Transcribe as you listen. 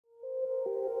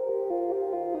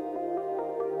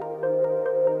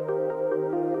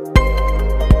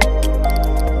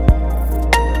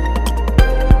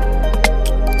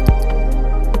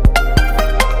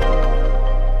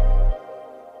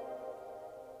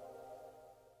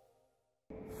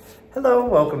Hello,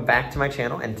 welcome back to my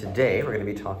channel, and today we're going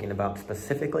to be talking about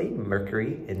specifically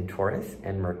Mercury in Taurus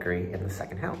and Mercury in the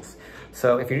second house.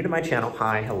 So if you're new to my channel,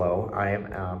 hi, hello, I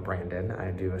am Brandon.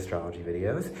 I do astrology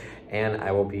videos, and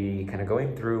I will be kind of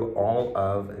going through all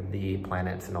of the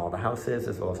planets and all the houses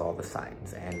as well as all the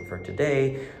signs. And for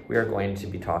today, we are going to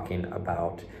be talking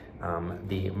about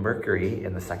the Mercury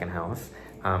in the second house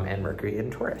and Mercury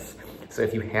in Taurus. So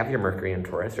if you have your Mercury in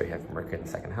Taurus or you have Mercury in the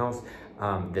second house,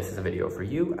 this is a video for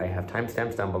you. I have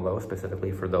timestamps down below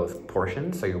specifically for those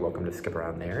portions, so you're welcome to skip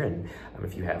around there. And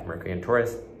if you have Mercury in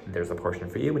Taurus, there's a portion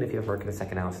for you. And if you have Mercury in the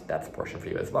second house, that's a portion for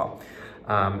you as well.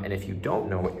 And if you don't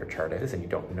know what your chart is and you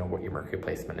don't know what your Mercury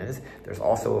placement is, there's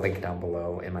also a link down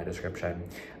below in my description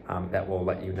that will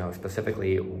let you know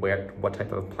specifically what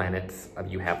type of planets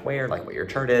you have where, like what your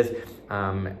chart is,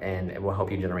 and it will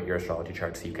help you generate your astrology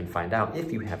chart so you can find out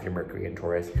if you have your Mercury in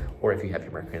Taurus or if you have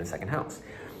your Mercury in the second house.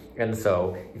 And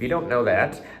so if you don't know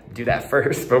that, do that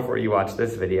first before you watch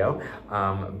this video.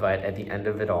 But at the end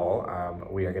of it all,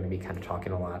 we are going to be kind of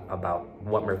talking a lot about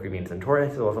what Mercury means in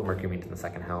Taurus, as well as what Mercury means in the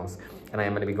second house. And I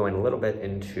am going to be going a little bit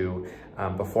into,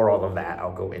 before all of that,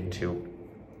 I'll go into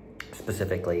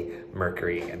specifically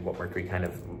Mercury and what Mercury kind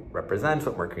of represents,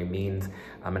 what Mercury means,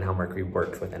 and how Mercury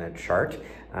works within a chart.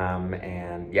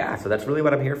 And yeah, so that's really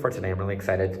what I'm here for today. I'm really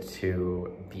excited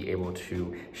to be able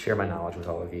to share my knowledge with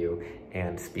all of you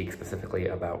and speak specifically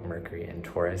about Mercury in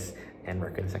Taurus and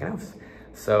Mercury in the second house.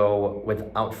 So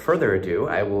without further ado,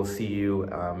 I will see you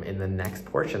in the next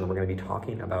portion. We're going to be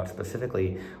talking about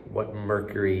specifically what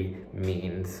Mercury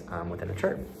means within a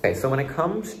chart. Okay, so when it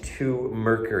comes to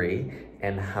Mercury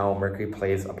and how Mercury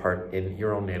plays a part in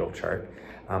your own natal chart,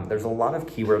 there's a lot of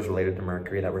keywords related to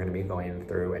Mercury that we're going to be going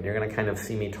through, and you're going to kind of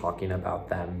see me talking about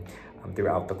them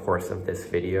throughout the course of this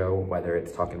video, whether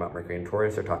it's talking about Mercury in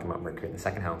Taurus or talking about Mercury in the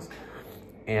second house.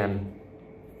 And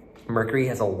Mercury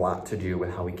has a lot to do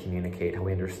with how we communicate, how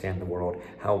we understand the world,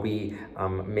 how we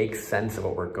make sense of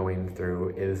what we're going through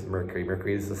is Mercury.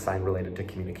 Mercury is a sign related to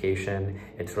communication.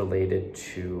 It's related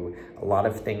to a lot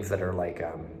of things that are like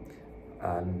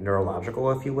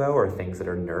neurological, if you will, or things that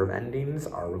are nerve endings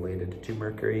are related to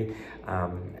Mercury.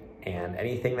 And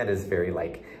anything that is very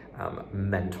like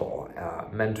mental,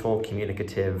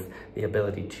 communicative, the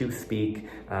ability to speak,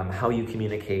 how you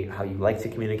communicate, how you like to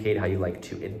communicate, how you like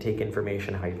to intake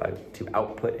information, how you like to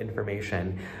output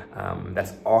information.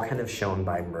 That's all kind of shown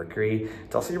by Mercury.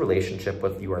 It's also your relationship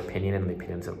with your opinion and the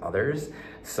opinions of others.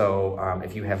 So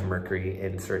if you have Mercury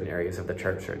in certain areas of the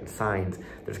chart, certain signs,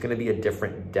 there's going to be a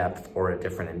different depth or a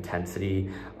different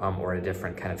intensity or a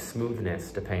different kind of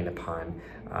smoothness depending upon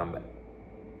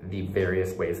the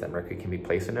various ways that Mercury can be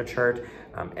placed in a chart,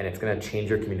 and it's going to change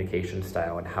your communication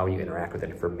style and how you interact with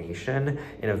information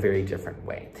in a very different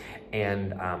way.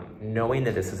 And knowing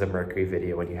that this is a Mercury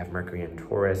video and you have Mercury in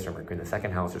Taurus or Mercury in the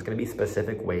second house, there's going to be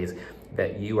specific ways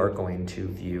that you are going to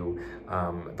view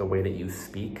the way that you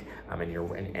speak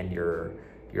and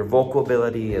your vocal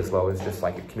ability, as well as just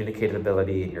like your communicative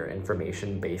ability and your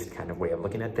information-based kind of way of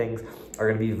looking at things are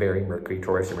going to be very Mercury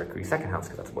Taurus or Mercury second house,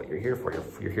 because that's what you're here for.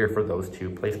 You're here for those two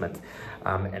placements.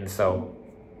 And so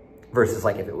versus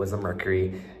like if it was a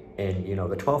Mercury in, you know,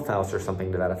 the 12th house or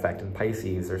something to that effect in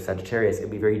Pisces or Sagittarius,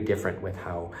 it'd be very different with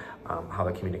how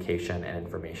the communication and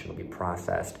information will be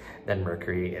processed than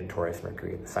Mercury in Taurus,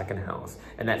 Mercury in the second house.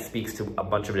 And that speaks to a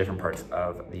bunch of different parts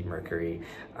of the Mercury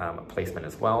placement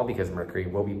as well, because Mercury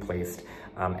will be placed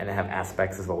and have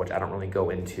aspects as well, which I don't really go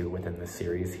into within this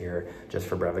series here, just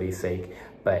for brevity's sake.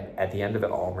 But at the end of it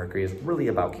all, Mercury is really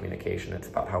about communication. It's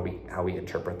about how we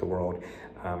interpret the world.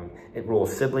 It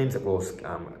rules siblings, it rules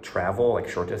travel, like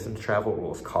short distance travel, it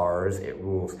rules cars, it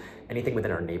rules anything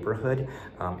within our neighborhood.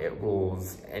 It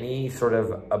rules any sort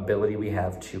of ability we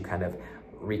have to kind of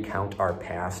recount our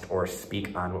past or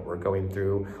speak on what we're going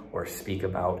through or speak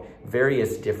about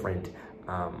various different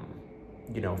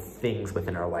things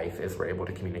within our life as we're able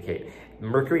to communicate.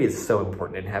 Mercury is so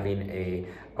important, and having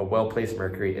a well-placed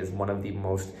Mercury is one of the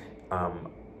most,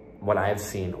 what I've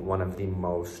seen, one of the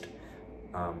most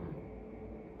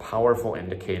powerful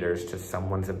indicators to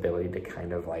someone's ability to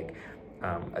kind of like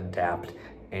adapt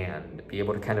and be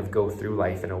able to kind of go through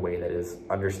life in a way that is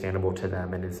understandable to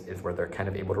them and is where they're kind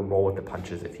of able to roll with the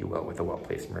punches, if you will, with a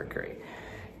well-placed Mercury.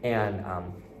 And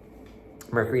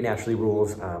Mercury naturally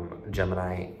rules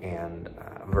Gemini and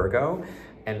Virgo.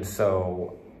 And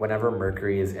so whenever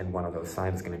Mercury is in one of those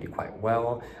signs, it's going to do quite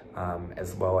well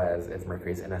as if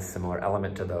Mercury is in a similar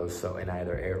element to those, so in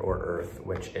either air or earth,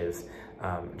 which is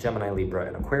Gemini, Libra,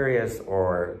 and Aquarius,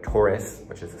 or Taurus,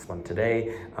 which is this one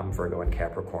today, Virgo and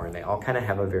Capricorn. They all kind of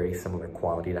have a very similar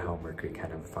quality to how Mercury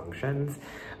kind of functions.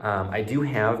 I do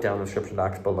have down in the description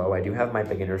box below, I do have my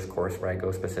beginner's course where I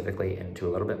go specifically into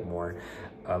a little bit more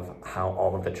of how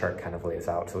all of the chart kind of lays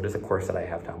out. So it is a course that I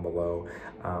have down below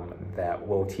that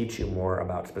will teach you more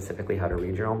about specifically how to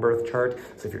read your own birth chart.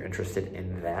 So if you're interested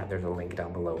in that, there's a link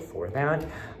down below for that.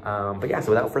 But yeah,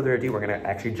 so without further ado, we're gonna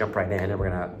actually jump right in and we're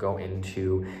gonna go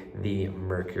into the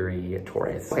Mercury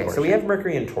Taurus. Okay, so we have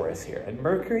Mercury in Taurus here, and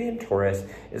Mercury in Taurus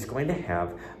is going to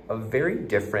have a very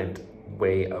different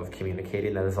way of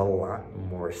communicating that is a lot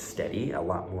more steady, a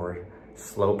lot more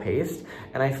slow-paced.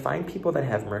 And I find people that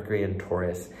have Mercury in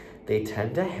Taurus, they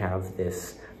tend to have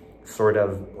this sort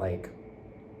of like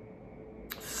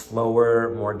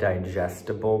slower, more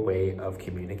digestible way of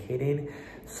communicating.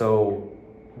 So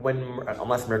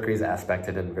unless Mercury is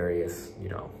aspected in various,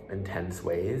 intense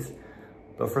ways,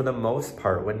 but for the most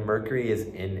part, when Mercury is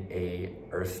in the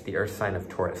earth sign of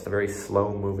Taurus, the very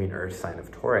slow-moving earth sign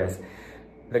of Taurus,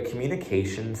 the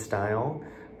communication style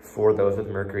for those with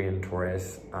Mercury in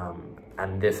Taurus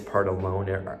on this part alone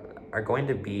are going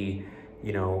to be,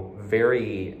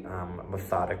 very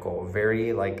methodical,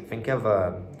 very like, think of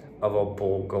a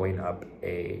bull going up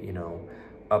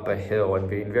a hill and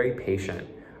being very patient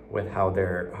with how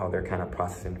they're kind of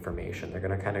processing information. They're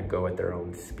going to kind of go at their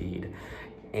own speed.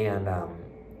 And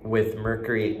with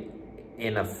Mercury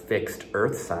in a fixed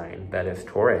earth sign that is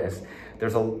Taurus,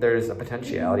 there's a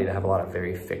potentiality to have a lot of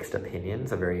very fixed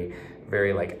opinions, a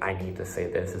very like, I need to say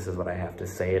this is what I have to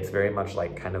say. It's very much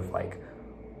like kind of like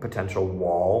potential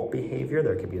wall behavior.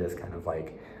 There could be this kind of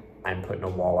like, I'm putting a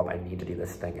wall up, I need to do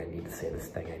this thing, I need to say this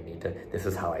thing, this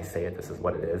is how I say it, this is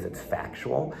what it is, it's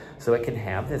factual. So it can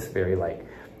have this very like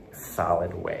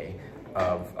solid way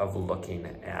of looking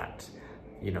at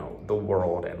the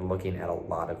world and looking at a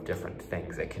lot of different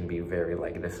things. It can be very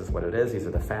like, this is what it is, these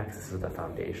are the facts, this is the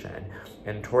foundation.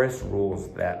 And Taurus rules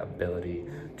that ability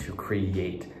to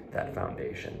create that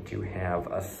foundation, to have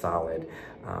a solid,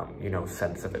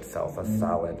 sense of itself, a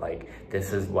solid, like,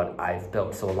 this is what I've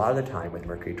built. So a lot of the time with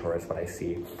Mercury Taurus, what I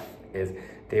see is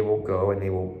they will go and they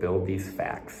will build these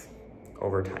facts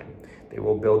over time. They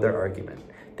will build their argument.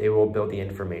 They will build the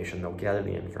information, they'll gather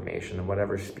the information in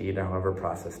whatever speed or however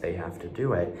process they have to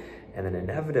do it. And then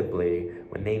inevitably,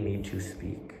 when they need to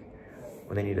speak,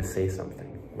 when they need to say something,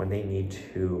 when they need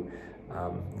to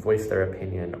voice their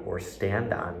opinion or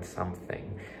stand on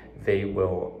something, they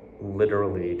will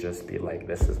literally just be like,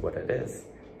 this is what it is.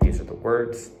 These are the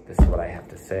words, this is what I have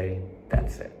to say,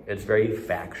 that's it. It's very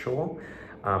factual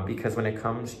because when it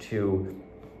comes to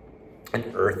an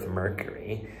Earth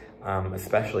Mercury,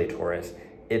 especially Taurus,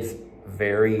 it's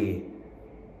very,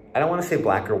 I don't want to say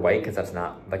black or white because that's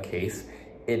not the case.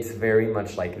 It's very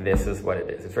much like, this is what it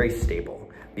is. It's very stable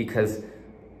because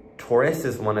Taurus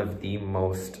is one of the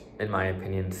most, in my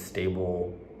opinion,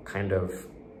 stable kind of,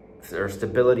 or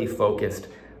stability focused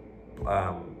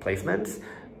placements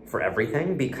for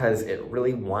everything, because it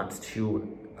really wants to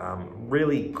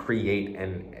really create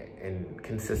and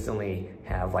consistently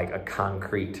have like a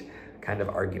concrete kind of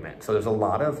argument. So there's a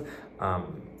lot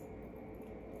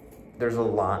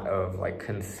of like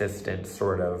consistent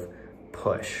sort of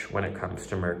push when it comes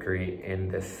to Mercury in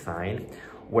this sign,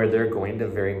 where they're going to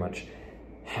very much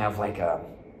have like a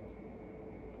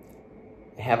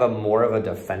more of a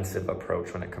defensive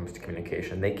approach when it comes to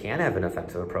communication. They can have an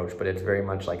offensive approach, but it's very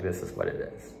much like, this is what it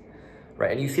is,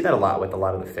 right? And you see that a lot with a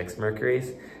lot of the fixed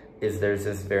Mercuries, is there's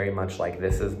this very much like,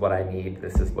 this is what I need,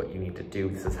 this is what you need to do,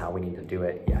 this is how we need to do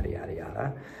it, yada, yada,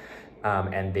 yada.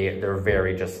 And they're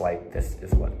very just like, this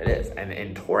is what it is. And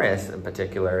in Taurus in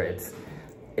particular, it's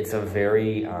a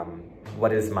very,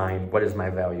 what is mine, what is my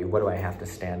value, what do I have to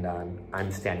stand on?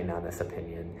 I'm standing on this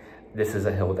opinion. This is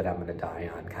a hill that I'm gonna die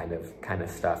on kind of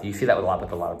stuff. You see that with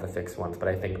a lot of the fixed ones, but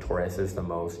I think Taurus is the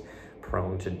most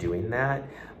prone to doing that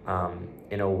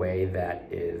in a way that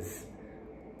is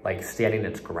like standing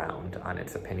its ground on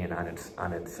its opinion, on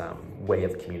its way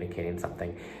of communicating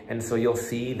something. And so you'll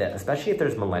see that, especially if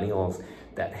there's millennials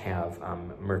that have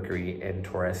Mercury in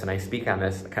Taurus, and I speak on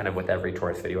this kind of with every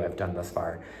Taurus video I've done thus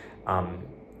far,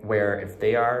 where if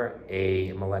they are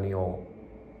a millennial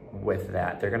with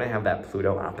that, they're gonna have that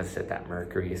Pluto opposite that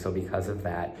Mercury. So because of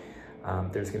that,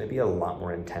 there's gonna be a lot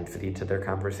more intensity to their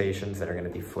conversations that are gonna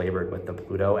be flavored with the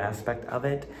Pluto aspect of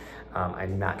it.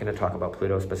 I'm not gonna talk about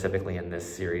Pluto specifically in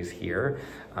this series here,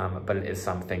 but it is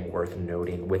something worth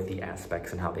noting with the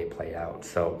aspects and how they play out.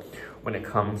 So when it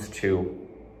comes to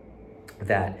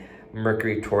that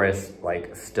Mercury Taurus,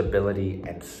 like stability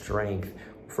and strength.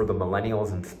 For the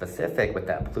millennials in specific, with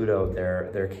that Pluto,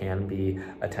 there can be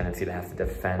a tendency to have to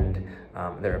defend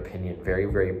their opinion very,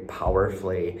 very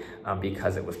powerfully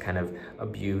because it was kind of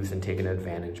abused and taken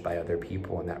advantage by other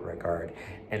people in that regard.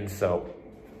 And so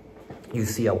you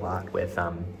see a lot with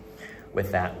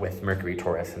Mercury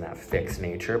Taurus and that fixed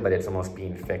nature, but it's almost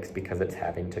being fixed because it's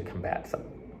having to combat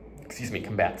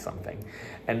something.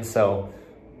 And so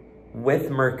with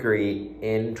Mercury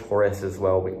in Taurus as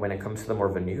well, when it comes to the more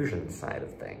Venusian side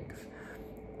of things,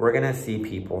 we're gonna see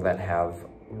people that have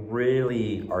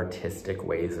really artistic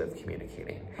ways of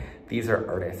communicating. These are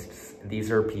artists.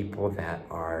 These are people that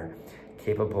are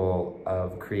capable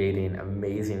of creating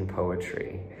amazing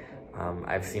poetry.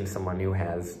 I've seen someone who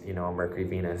has, you know, a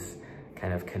Mercury-Venus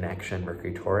kind of connection,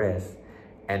 Mercury Taurus,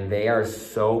 and they are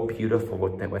so beautiful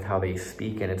with how they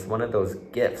speak, and it's one of those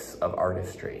gifts of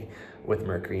artistry with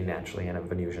Mercury naturally in a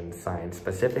Venusian sign,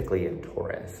 specifically in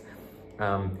Taurus.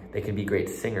 They can be great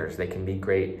singers. They can be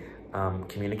great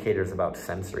communicators about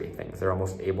sensory things. They're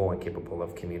almost able and capable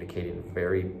of communicating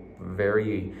very,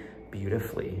 very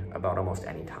beautifully about almost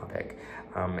any topic.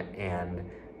 And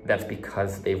that's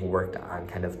because they've worked on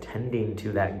kind of tending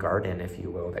to that garden, if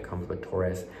you will, that comes with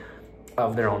Taurus,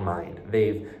 of their own mind.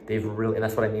 They've really, and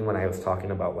that's what I mean when I was talking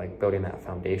about like building that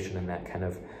foundation and that kind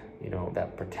of, you know,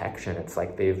 that protection. It's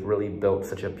like they've really built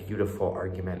such a beautiful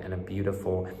argument and a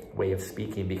beautiful way of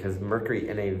speaking, because Mercury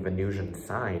in a Venusian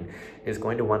sign is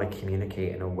going to want to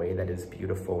communicate in a way that is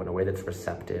beautiful, in a way that's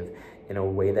receptive, in a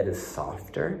way that is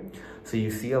softer. So you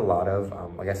see a lot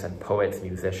of, like I said, poets,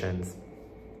 musicians,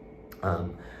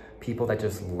 people that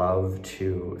just love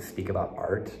to speak about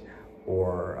art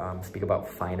or speak about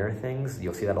finer things.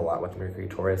 You'll see that a lot with Mercury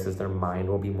Taurus, is their mind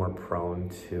will be more prone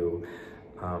to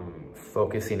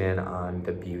focusing in on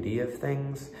the beauty of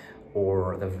things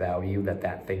or the value that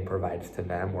that thing provides to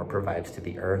them or provides to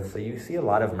the earth. So you see a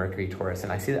lot of Mercury Taurus,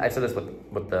 and I said this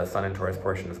with the Sun and Taurus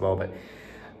portion as well, but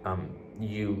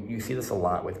you see this a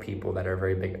lot with people that are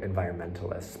very big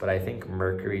environmentalists. But I think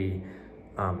Mercury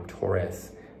Taurus,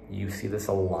 you see this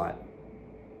a lot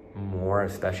more,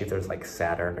 especially if there's like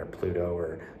Saturn or Pluto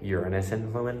or Uranus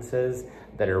influences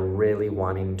that are really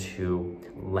wanting to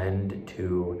lend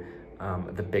to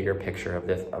the bigger picture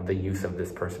of the use of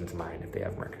this person's mind if they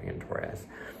have Mercury in Taurus.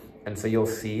 And so you'll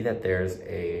see that there's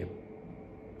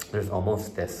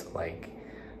almost this like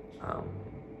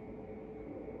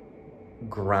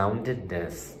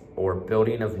groundedness or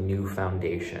building of new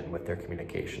foundation with their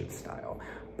communication style,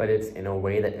 but it's in a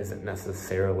way that isn't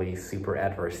necessarily super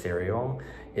adversarial.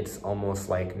 It's almost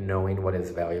like knowing what is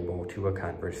valuable to a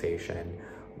conversation,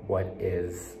 what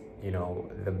is, you know,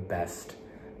 the best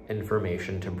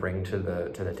information to bring to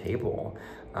the table,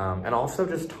 and also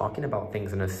just talking about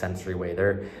things in a sensory way.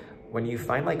 When you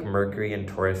find like Mercury in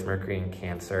Taurus, Mercury in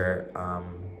Cancer,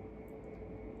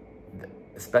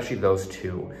 especially those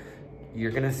two,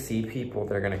 you're gonna see people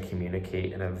that are gonna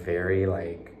communicate in a very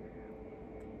like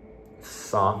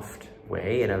soft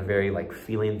way, in a very like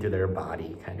feeling through their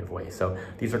body kind of way. So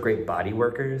these are great body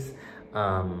workers.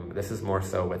 This is more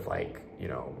so with like, you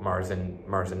know, Mars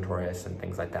and Taurus and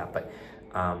things like that. But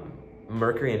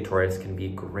Mercury and Taurus can be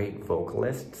great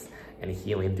vocalists and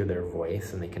healing through their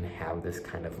voice, and they can have this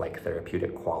kind of like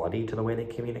therapeutic quality to the way they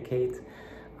communicate,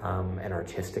 and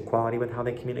artistic quality with how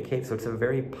they communicate. So it's a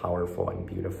very powerful and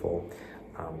beautiful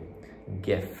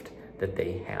gift that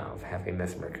they have, having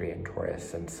this Mercury in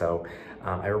Taurus. And so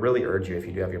I really urge you, if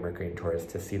you do have your Mercury in Taurus,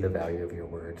 to see the value of your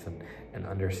words and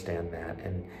understand that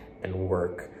and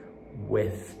work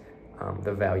with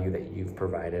the value that you've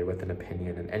provided with an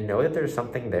opinion, and know that there's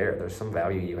something there. There's some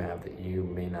value you have that you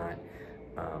may not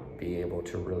be able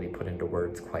to really put into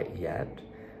words quite yet,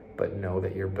 but know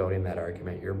that you're building that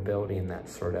argument. You're building that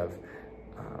sort of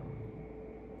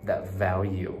that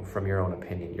value from your own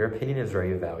opinion. Your opinion is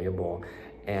very valuable,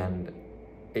 and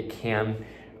it can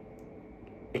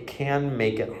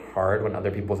make it hard when other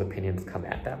people's opinions come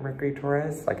at that Mercury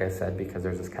Taurus, like I said, because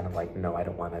there's this kind of like, no, I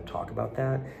don't want to talk about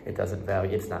that. It doesn't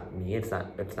value, it's not me, it's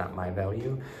not my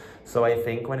value. So I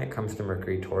think when it comes to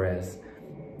Mercury Taurus,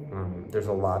 there's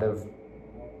a lot of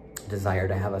desire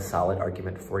to have a solid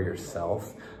argument for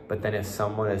yourself, but then if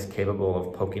someone is capable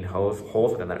of poking holes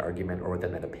within that argument or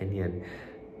within that opinion,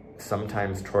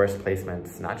 sometimes Taurus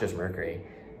placements, not just Mercury,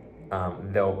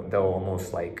 they'll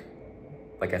almost like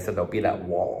I said, they'll be that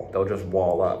wall. They'll just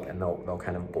wall up, and they'll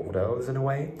kind of bulldoze in a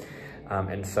way.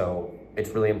 And so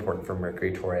it's really important for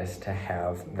Mercury Taurus to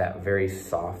have that very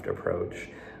soft approach.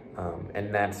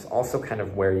 And that's also kind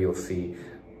of where you'll see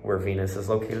where Venus is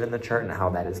located in the chart and how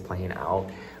that is playing out.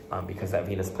 because that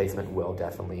Venus placement will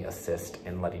definitely assist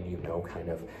in letting you know kind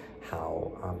of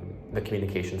how the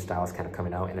communication style is kind of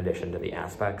coming out in addition to the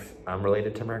aspects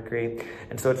related to Mercury.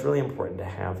 And so it's really important to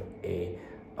have a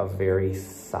very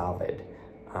solid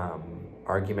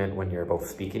argument when you're both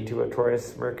speaking to a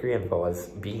Taurus Mercury as well as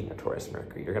being a Taurus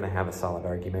Mercury. You're going to have a solid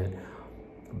argument,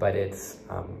 but it's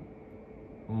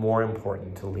more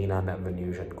important to lean on that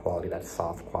Venusian quality, that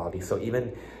soft quality. So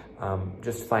even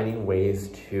just finding ways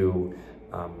to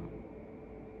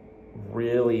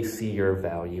really see your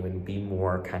value and be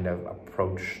more kind of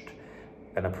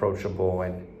approachable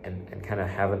and kind of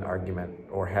have an argument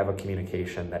or have a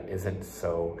communication that isn't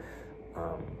so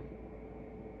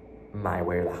my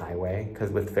way or the highway.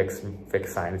 Because with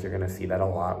fixed signs, you're going to see that a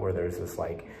lot, where there's this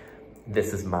like,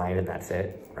 this is mine and that's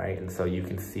it, right? And so you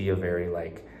can see a very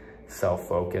like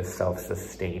self-focused,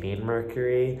 self-sustaining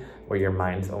Mercury, where your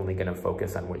mind's only going to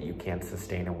focus on what you can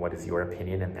sustain and what is your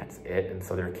opinion, and that's it. And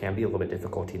so there can be a little bit of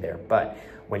difficulty there. But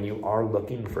when you are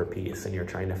looking for peace and you're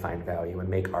trying to find value and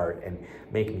make art and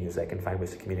make music and find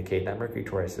ways to communicate, that Mercury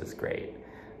Taurus is great.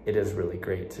 It is really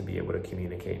great to be able to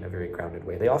communicate in a very grounded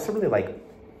way. They also really like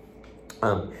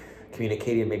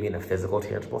communicating maybe in a physical,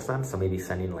 tangible sense. So maybe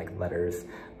sending like letters,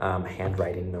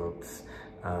 handwriting notes,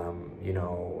 you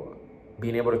know,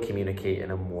 being able to communicate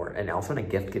in a more, and also in a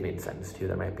gift-giving sense too.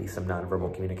 There might be some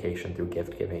nonverbal communication through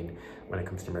gift-giving when it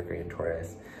comes to Mercury and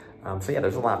Taurus. So yeah,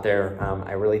 there's a lot there.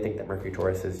 I really think that Mercury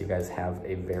Tauruses, you guys have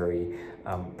a very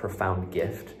profound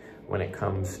gift when it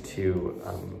comes to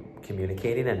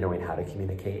communicating and knowing how to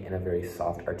communicate in a very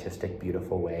soft, artistic,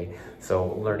 beautiful way.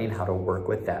 So learning how to work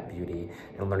with that beauty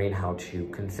and learning how to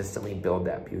consistently build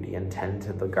that beauty and tend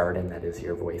to the garden that is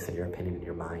your voice and your opinion and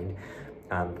your mind,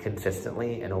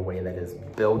 consistently in a way that is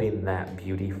building that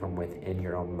beauty from within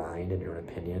your own mind and your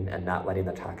opinion, and not letting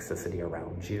the toxicity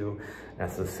around you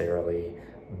necessarily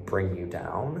bring you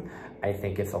down. I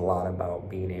think it's a lot about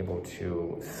being able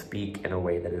to speak in a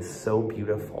way that is so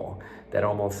beautiful that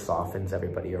almost softens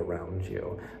everybody around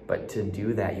you. But to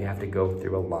do that, you have to go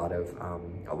through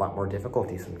a lot more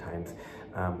difficulty sometimes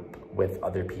with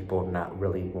other people not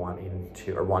really wanting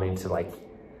to like,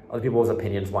 other people's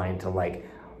opinions wanting to like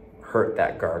hurt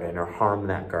that garden or harm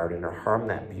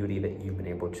that beauty that you've been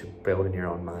able to build in your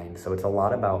own mind. So it's a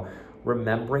lot about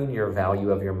remembering your value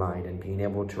of your mind and being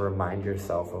able to remind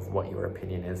yourself of what your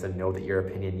opinion is, and know that your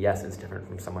opinion, yes, is different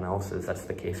from someone else's. That's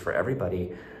the case for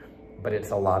everybody. But it's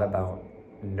a lot about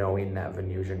knowing that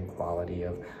Venusian quality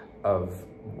of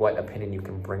what opinion you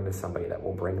can bring to somebody that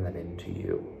will bring them into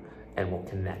you and will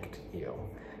connect you.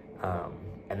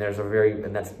 And that's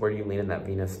where you lean in that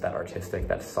Venus, that artistic,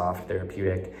 that soft,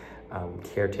 therapeutic,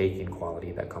 caretaking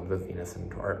quality that comes with Venus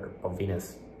and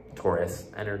Venus Taurus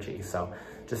energy. So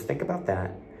just think about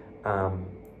that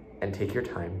and take your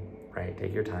time, right?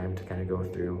 Take your time to kind of go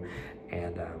through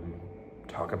and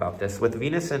talk about this with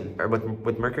Venus and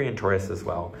with Mercury and Taurus as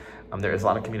well. There is a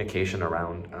lot of communication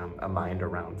around a mind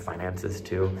around finances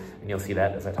too, and you'll see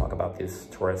that as I talk about this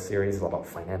Taurus series, all about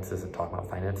finances and talk about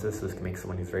finances. So this can make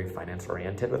someone who's very finance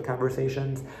oriented with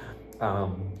conversations,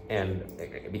 and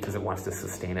because it wants to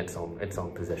sustain its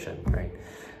own position, right?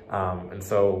 And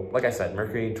so, like I said,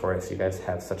 Mercury and Taurus, you guys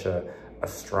have such a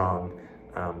strong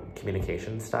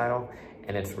communication style,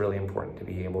 and it's really important to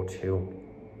be able to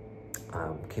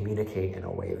communicate in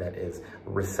a way that is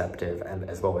receptive, and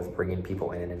as well as bringing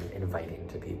people in and inviting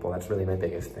to people. That's really my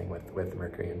biggest thing with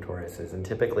Mercury and Taurus is, and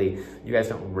typically you guys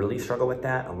don't really struggle with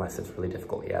that unless it's really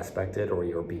difficultly aspected or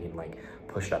you're being like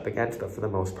pushed up against. But for the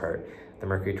most part, the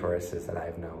Mercury Tauruses that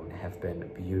I've known have been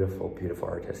beautiful, beautiful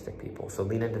artistic people. So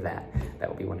lean into that. That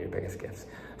will be one of your biggest gifts.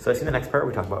 So I see the next part,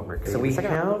 we talk about Mercury. So we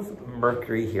have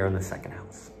Mercury here in the second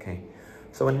house, okay?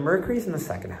 So when Mercury's in the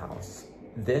second house,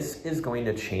 this is going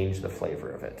to change the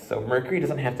flavor of it. So Mercury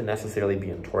doesn't have to necessarily be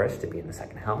in Taurus to be in the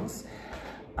second house.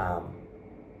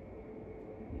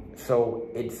 So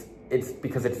it's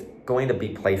because it's going to be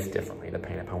placed differently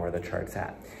depending upon where the chart's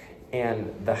at.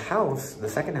 And the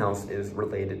second house is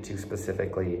related to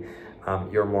specifically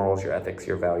your morals, your ethics,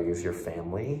 your values, your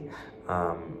family,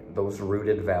 those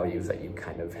rooted values that you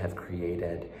kind of have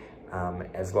created,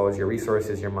 as well as your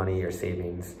resources, your money, your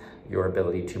savings, your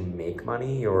ability to make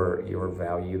money, your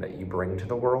value that you bring to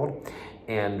the world.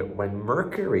 And when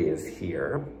Mercury is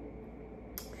here,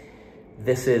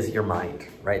 this is your mind,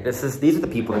 right? These are the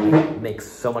people that make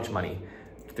so much money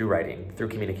through writing, through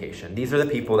communication. These are the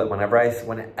people that whenever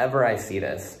I see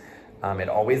this, it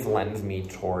always lends me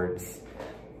towards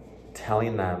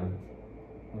telling them,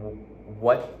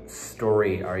 what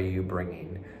story are you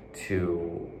bringing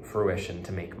to fruition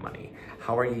to make money?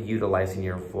 How are you utilizing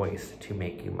your voice to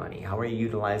make you money? How are you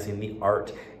utilizing the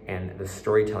art and the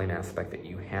storytelling aspect that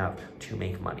you have to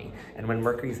make money? And when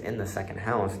Mercury's in the second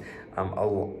house,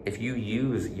 if you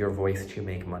use your voice to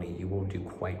make money, you will do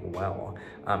quite well.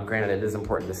 Granted, it is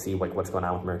important to see like what's going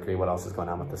on with Mercury, what else is going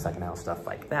on with the second house, stuff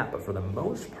like that. But for the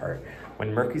most part,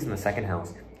 when Mercury's in the second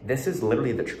house, this is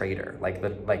literally the trader, like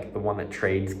the one that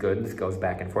trades goods, goes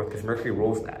back and forth, because Mercury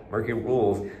rules that. Mercury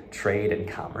rules trade and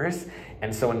commerce.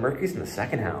 And so when Mercury's in the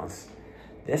second house,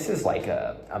 this is like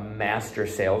a master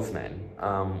salesman,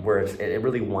 where it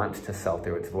really wants to sell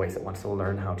through its voice. It wants to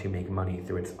learn how to make money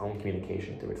through its own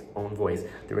communication, through its own voice,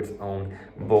 through its own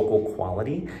vocal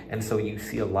quality. And so you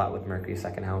see a lot with Mercury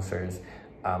second housers,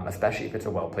 especially if it's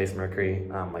a well-placed Mercury,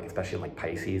 like especially in like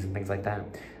Pisces and things like that.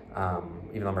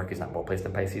 Even though Mercury's not well-placed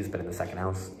in Pisces, but in the second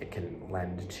house, it can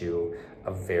lend to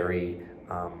a very,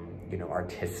 you know,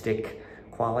 artistic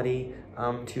quality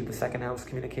to the second house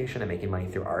communication and making money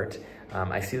through art.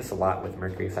 I see this a lot with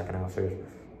Mercury second housers.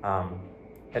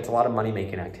 It's a lot of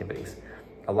money-making activities,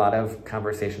 a lot of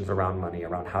conversations around money,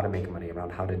 around how to make money,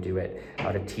 around how to do it,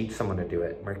 how to teach someone to do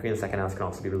it. Mercury in the second house can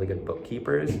also be really good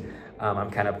bookkeepers. I'm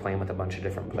kind of playing with a bunch of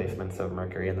different placements of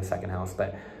Mercury in the second house,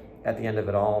 but at the end of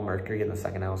it all, Mercury in the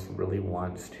second house really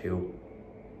wants to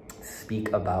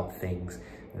speak about things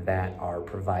that are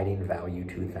providing value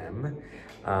to them,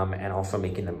 and also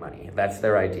making them money. That's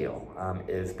their ideal,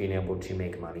 is being able to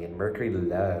make money. And Mercury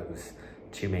loves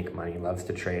to make money, loves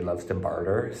to trade, loves to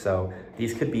barter. So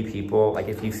these could be people, like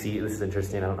if you see, this is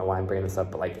interesting, I don't know why I'm bringing this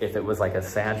up, but like if it was like a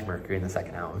Sag Mercury in the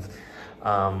second house,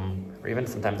 or even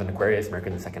sometimes an Aquarius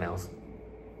Mercury in the second house,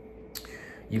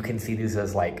 you can see these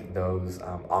as like those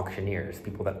auctioneers,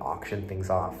 people that auction things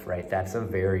off, right? That's a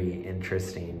very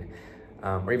interesting,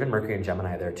 or even Mercury and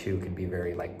Gemini there too can be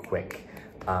very like quick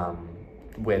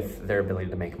with their ability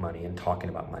to make money and talking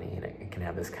about money. And it can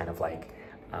have this kind of like,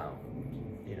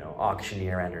 you know,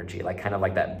 auctioneer energy, like kind of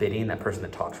like that bidding, that person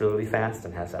that talks really, really fast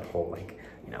and has that whole like,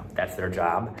 you know, that's their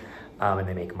job, and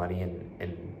they make money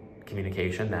in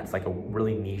communication. That's like a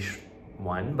really niche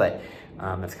one, but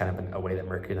that's kind of a way that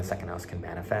Mercury in the second house can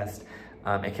manifest.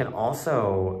 It can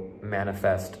also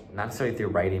manifest, not necessarily through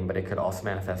writing, but it could also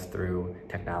manifest through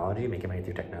technology, making money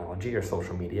through technology or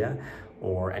social media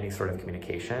or any sort of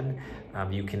communication.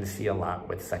 You can see a lot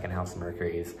with second house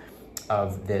Mercuries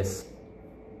of this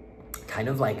kind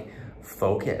of like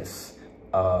focus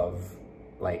of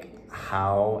like,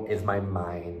 how is my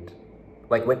mind,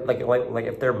 like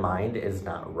if their mind is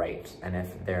not right, and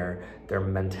if their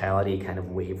mentality kind of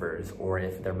wavers, or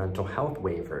if their mental health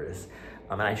wavers.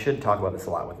 And I should talk about this a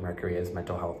lot with Mercury as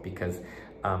mental health, because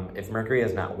if Mercury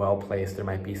is not well placed, there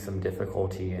might be some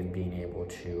difficulty in being able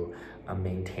to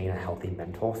maintain a healthy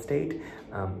mental state.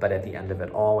 But at the end of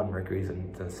it all, when Mercury's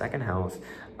in the second house,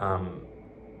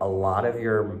 a lot of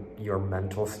your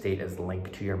mental state is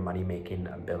linked to your money-making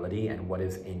ability and what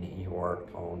is in your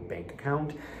own bank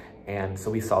account. And so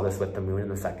we saw this with the moon in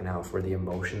the second house, where the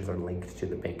emotions are linked to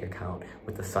the bank account.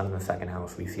 With the sun in the second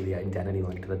house, we see the identity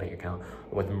linked to the bank account.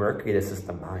 With Mercury, this is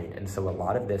the mind. And so a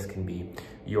lot of this can be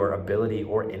your ability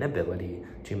or inability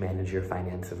to manage your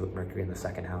finances with Mercury in the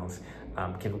second house,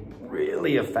 can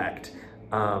really affect,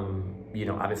 you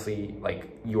know, obviously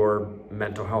like your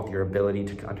mental health, your ability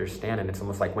to understand. And it's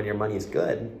almost like when your money is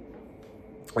good,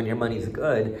 you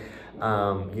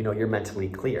know, you're mentally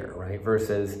clear, right?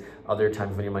 Versus other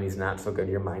times when your money's not so good,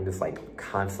 your mind is like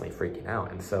constantly freaking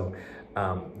out. And so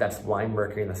that's why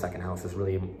Mercury in the second house is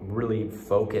really, really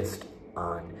focused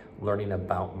on learning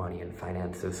about money and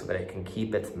finances, so that it can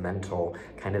keep its mental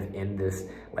kind of in this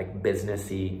like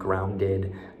businessy,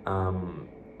 grounded,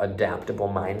 adaptable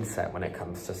mindset when it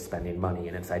comes to spending money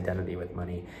and its identity with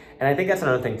money. And I think that's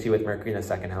another thing too with Mercury in the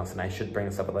second house, and I should bring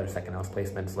this up with other second house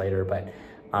placements later, but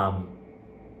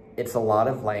it's a lot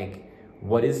of like,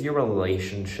 what is your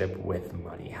relationship with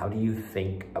money? How do you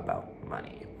think about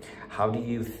money? How do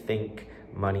you think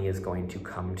money is going to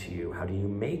come to you? How do you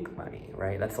make money,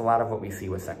 right? That's a lot of what we see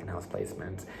with second house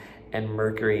placements. And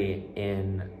Mercury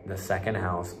in the second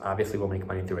house obviously will make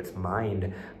money through its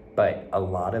mind, but a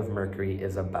lot of Mercury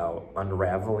is about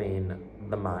unraveling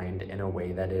the mind in a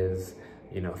way that is,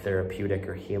 you know, therapeutic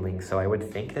or healing. So I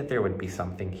would think that there would be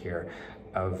something here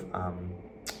of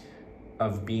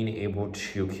being able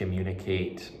to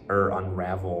communicate or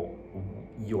unravel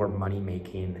your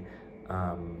money-making,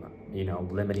 you know,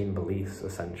 limiting beliefs,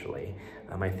 essentially.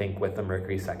 I think with the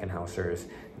Mercury second housers,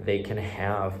 they can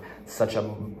have such a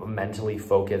mentally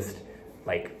focused,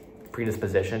 like,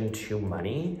 predisposition to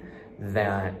money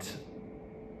that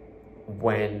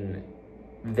when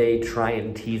they try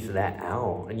and tease that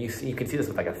out. And you can see this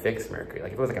with like a fixed Mercury.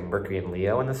 Like if it was like a Mercury and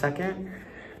Leo in the second,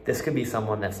 this could be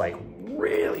someone that's like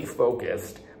really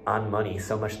focused on money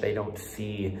so much they don't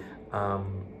see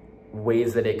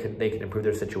ways that they could improve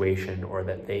their situation, or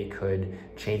that they could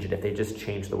change it if they just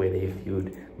change the way they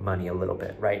viewed money a little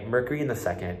bit, right? Mercury in the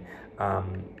second,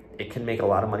 it can make a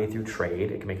lot of money through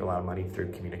trade. It can make a lot of money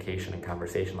through communication and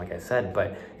conversation, like I said,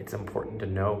 but it's important to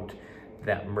note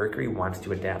that Mercury wants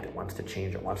to adapt, it wants to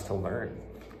change, it wants to learn.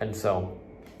 And so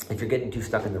if you're getting too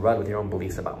stuck in the rut with your own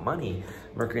beliefs about money,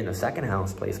 Mercury in the second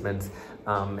house placements,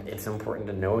 it's important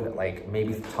to know that like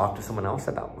maybe talk to someone else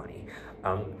about money.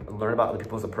 Learn about other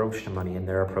people's approach to money and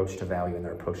their approach to value and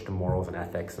their approach to morals and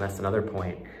ethics. And that's another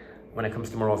point. When it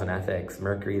comes to morals and ethics,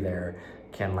 Mercury there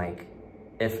can like,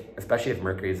 especially if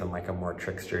Mercury is in like a more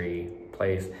trickstery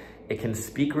place, it can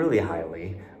speak really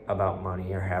highly about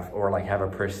money, or have a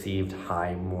perceived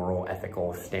high moral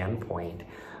ethical standpoint,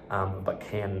 but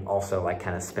can also like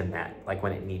kind of spin that like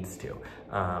when it needs to.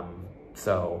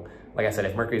 So like I said,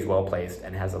 if Mercury is well placed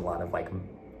and has a lot of like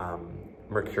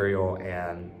mercurial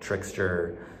and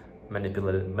trickster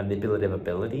manipulative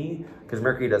ability, because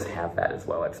Mercury does have that as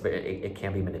well. It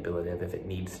can be manipulative if it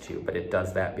needs to, but it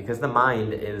does that because the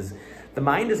mind is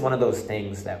one of those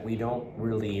things that we don't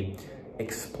really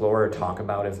explore or talk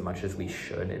about as much as we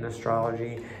should in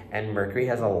astrology. And Mercury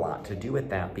has a lot to do with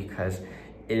that, because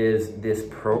it is this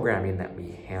programming that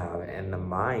we have, and the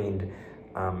mind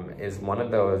is one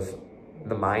of those.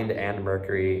 The mind and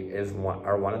Mercury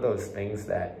are one of those things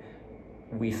that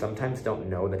we sometimes don't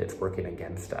know that it's working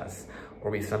against us,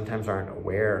 or we sometimes aren't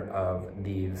aware of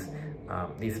these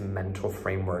mental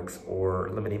frameworks or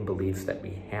limiting beliefs that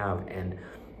we have. And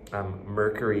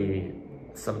Mercury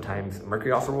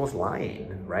also rules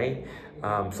lying, right?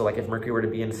 So like if Mercury were to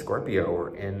be in Scorpio,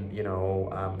 or in,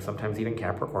 sometimes even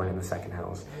Capricorn in the second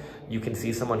house, you can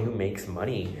see someone who makes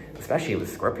money, especially with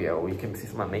Scorpio, you can see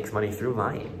someone that makes money through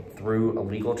lying, through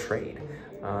illegal trade.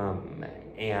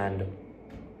 And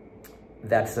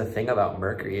that's the thing about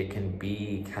Mercury. It can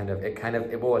be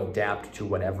it will adapt to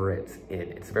whatever it's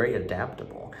in. It's very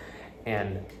adaptable.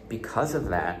 And because of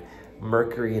that,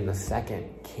 Mercury in the second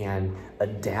can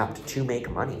adapt to make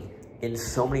money in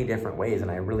so many different ways. And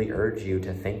I really urge you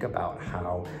to think about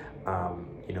how,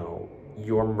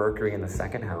 your Mercury in the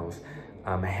second house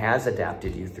has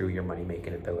adapted you through your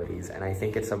money-making abilities. And I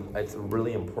think it's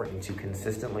really important to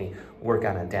consistently work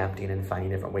on adapting and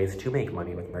finding different ways to make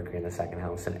money with Mercury in the second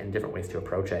house, and different ways to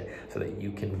approach it, so that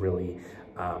you can really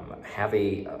have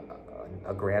a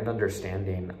grand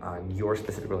understanding on your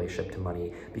specific relationship to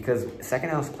money. Because second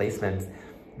house placements,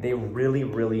 they really,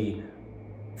 really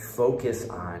focus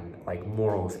on like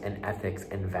morals and ethics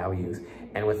and values.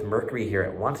 And with Mercury here,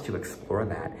 it wants to explore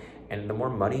that. And the more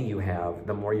money you have,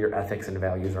 the more your ethics and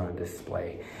values are on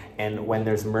display. And when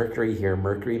there's Mercury here,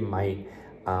 Mercury might,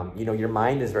 your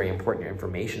mind is very important, your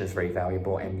information is very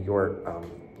valuable, and your,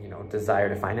 desire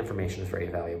to find information is very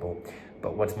valuable.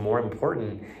 But what's more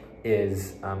important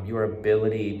is your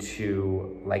ability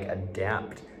to like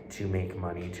adapt to make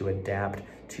money, to adapt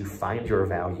to find your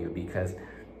value, because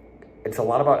it's a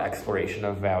lot about exploration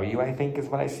of value, I think, is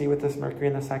what I see with this Mercury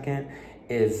in the second,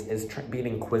 is being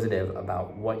inquisitive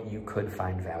about what you could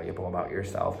find valuable about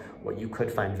yourself, what you could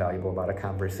find valuable about a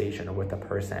conversation or with a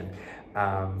person,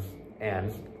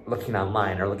 and looking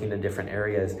online or looking in different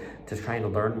areas to trying to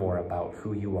learn more about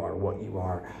who you are, what you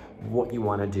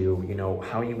want to do,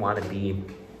 how you want to be,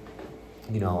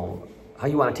 how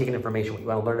you want to take in information, what you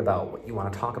want to learn about, what you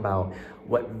want to talk about,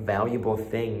 what valuable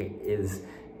thing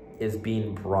is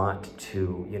being brought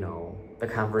to, the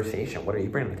conversation. What are you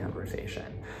bringing to the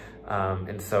conversation?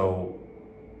 And so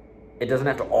it doesn't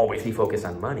have to always be focused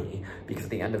on money, because at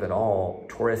the end of it all,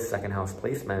 Taurus second house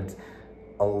placement,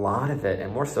 a lot of it,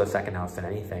 and more so second house than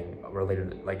anything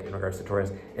related, like in regards to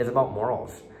Taurus, is about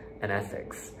morals and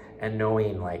ethics, and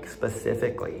knowing like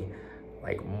specifically,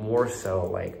 like more so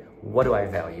like, what do I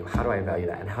value? How do I value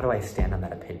that? And how do I stand on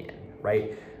that opinion,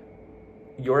 right?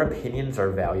 Your opinions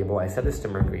are valuable. I said this to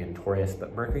Mercury in Taurus,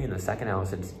 but Mercury in the second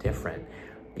house, it's different,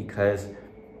 because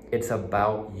it's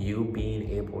about you being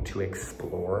able to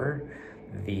explore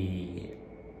the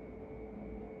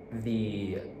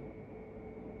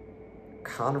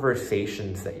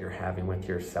conversations that you're having with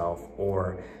yourself,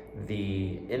 or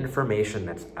the information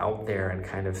that's out there, and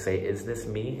kind of say, is this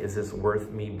me? Is this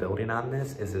worth me building on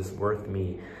this? Is this worth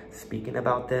me speaking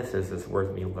about this? Is this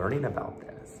worth me learning about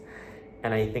this?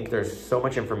 And I think there's so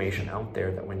much information out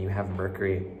there that when you have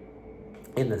Mercury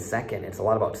in the second, it's a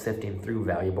lot about sifting through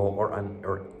valuable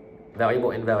or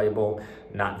valuable, invaluable,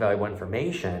 not valuable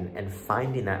information, and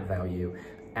finding that value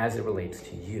as it relates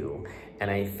to you. And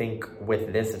I think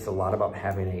with this, it's a lot about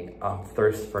having a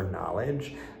thirst for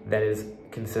knowledge that is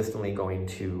consistently going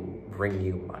to bring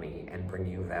you money and bring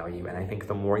you value. And I think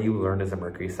the more you learn as a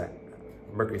Mercury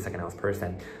second house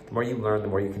person, the more you learn, the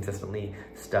more you consistently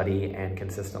study and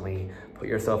consistently put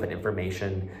yourself in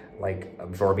information, like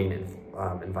absorbing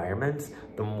environments,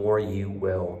 the more you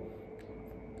will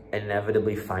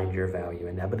inevitably find your value,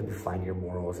 inevitably find your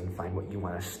morals, and find what you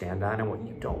want to stand on and what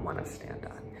you don't want to stand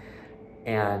on.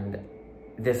 And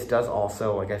this does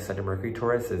also, like I said, to Mercury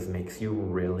Taurus, makes you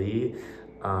really,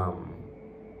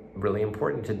 really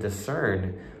important to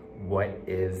discern what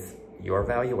is your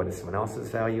value, what is someone else's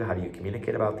value, how do you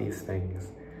communicate about these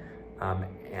things,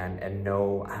 and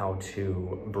know how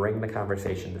to bring the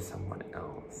conversation to someone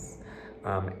else,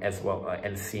 as well,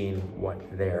 and seeing what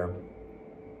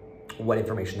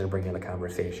information they're bringing to the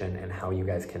conversation and how you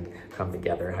guys can come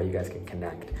together, how you guys can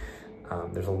connect.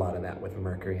 There's a lot of that with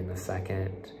Mercury in the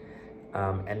second.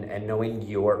 And knowing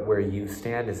where you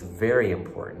stand is very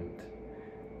important,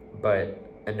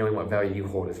 and knowing what value you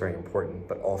hold is very important,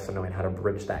 but also knowing how to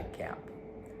bridge that gap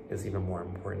is even more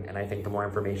important. And I think the more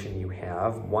information you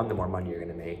have, one, the more money you're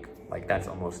gonna make. Like, that's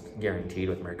almost guaranteed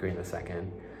with Mercury in the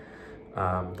second.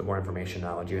 The more information,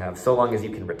 knowledge you have, so long as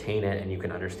you can retain it and you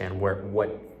can understand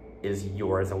what is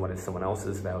yours and what is someone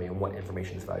else's value and what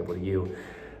information is valuable to you,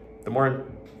 the more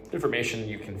information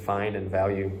you can find and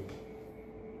value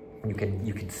you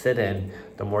can sit in,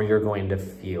 the more you're going to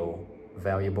feel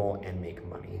valuable and make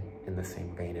money in the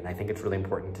same vein. And I think it's really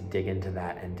important to dig into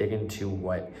that and dig into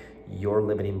what your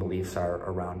limiting beliefs are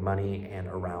around money and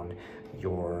around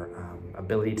your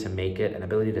ability to make it and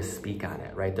ability to speak on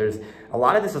it, right? There's a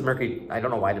lot of this with Mercury. I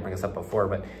don't know why I didn't bring this up before,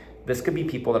 but this could be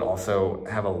people that also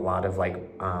have a lot of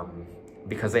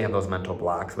because they have those mental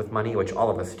blocks with money, which all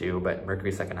of us do, but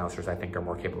Mercury second housers, I think, are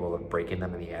more capable of breaking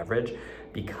them than the average,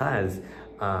 because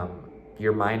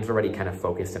your mind's already kind of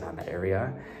focused in on that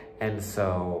area. And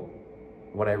so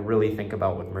what I really think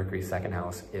about with Mercury second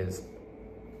house is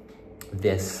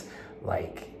this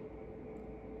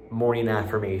morning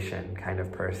affirmation kind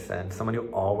of person, someone who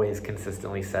always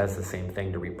consistently says the same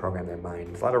thing to reprogram their mind.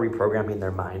 There's a lot of reprogramming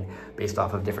their mind based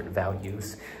off of different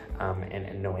values,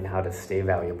 and knowing how to stay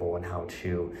valuable and how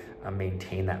to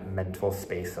maintain that mental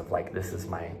space of this is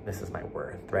my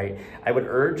worth, right? I would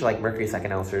urge Mercury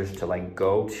second housers to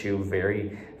go to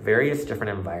various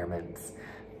different environments,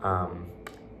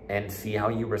 and see how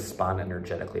you respond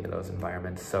energetically to those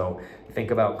environments. So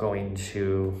think about going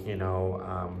to,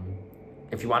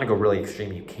 if you want to go really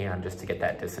extreme, you can, just to get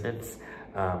that dissonance,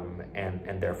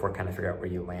 and therefore kind of figure out where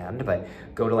you land. But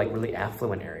go to really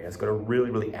affluent areas, go to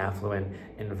really affluent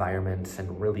environments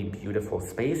and really beautiful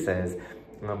spaces.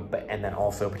 And then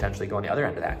also potentially go on the other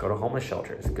end of that, go to homeless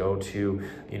shelters, go to,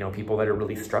 people that are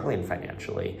really struggling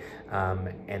financially,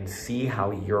 and see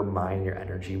how your mind, your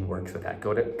energy works with that.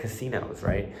 Go to casinos,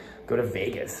 right? Go to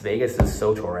Vegas. Vegas is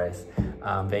so Taurus.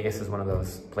 Vegas is one of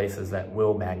those places that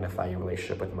will magnify your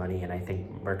relationship with money. And I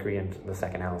think Mercury in the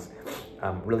second house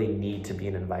really need to be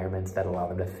in environments that allow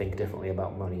them to think differently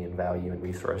about money and value and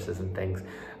resources and things,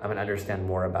 and understand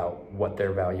more about what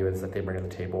their value is that they bring to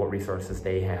the table, what resources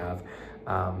they have,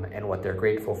 and what they're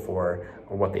grateful for,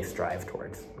 or what they strive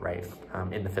towards, right?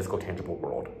 In the physical, tangible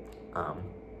world.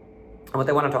 And what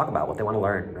they want to talk about, what they want to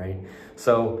learn, right?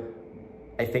 So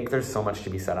I think there's so much to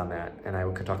be said on that. And I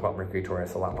could talk about Mercury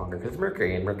Taurus a lot longer, because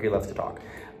Mercury, and Mercury loves to talk.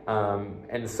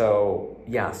 And so,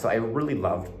 yeah, so I really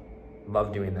love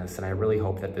doing this. And I really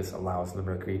hope that this allows the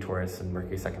Mercury Taurus and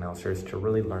Mercury second housers to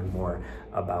really learn more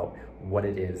about what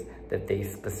it is that they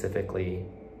specifically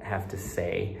have to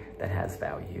say that has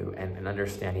value, and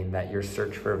understanding that your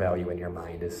search for value in your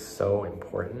mind is so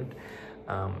important,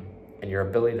 and your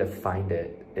ability to find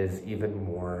it is even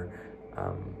more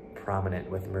prominent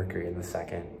with Mercury in the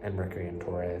second and Mercury in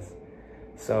Taurus.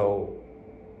 So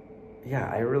yeah,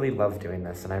 I really love doing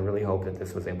this, and I really hope that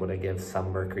this was able to give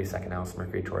some Mercury second house,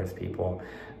 Mercury Taurus people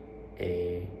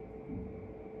a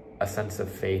sense of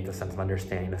faith, a sense of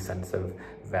understanding, a sense of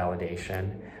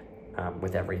validation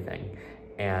with everything.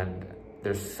 And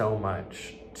there's so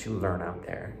much to learn out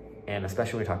there. And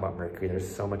especially when we talk about Mercury,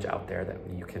 there's so much out there that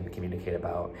you can communicate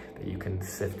about, that you can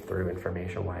sift through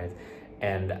information-wise.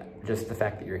 And just the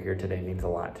fact that you're here today means a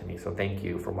lot to me. So thank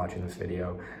you for watching this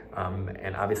video.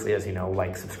 And obviously, as you know,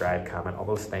 like, subscribe, comment, all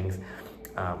those things,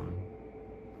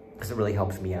 because it really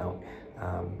helps me out,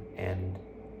 and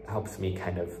helps me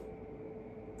kind of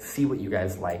see what you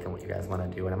guys like and what you guys want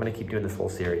to do. And I'm going to keep doing this whole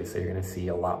series, so you're going to see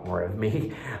a lot more of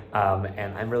me.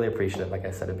 And I'm really appreciative, like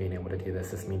I said, of being able to do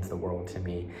this. This means the world to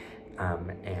me.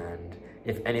 And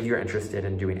if any of you are interested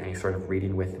in doing any sort of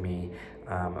reading with me,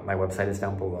 my website is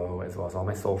down below, as well as all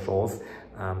my socials.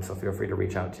 So feel free to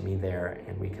reach out to me there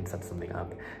and we can set something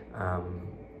up.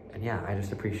 And yeah, I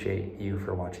just appreciate you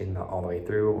for watching all the way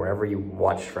through. Wherever you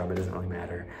watch from, it doesn't really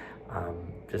matter.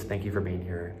 Just thank you for being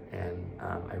here, and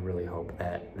I really hope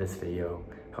that this video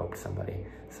helped somebody.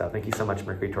 So thank you so much,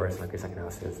 Mercury, Taurus, Mercury second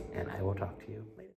houses, and I will talk to you later.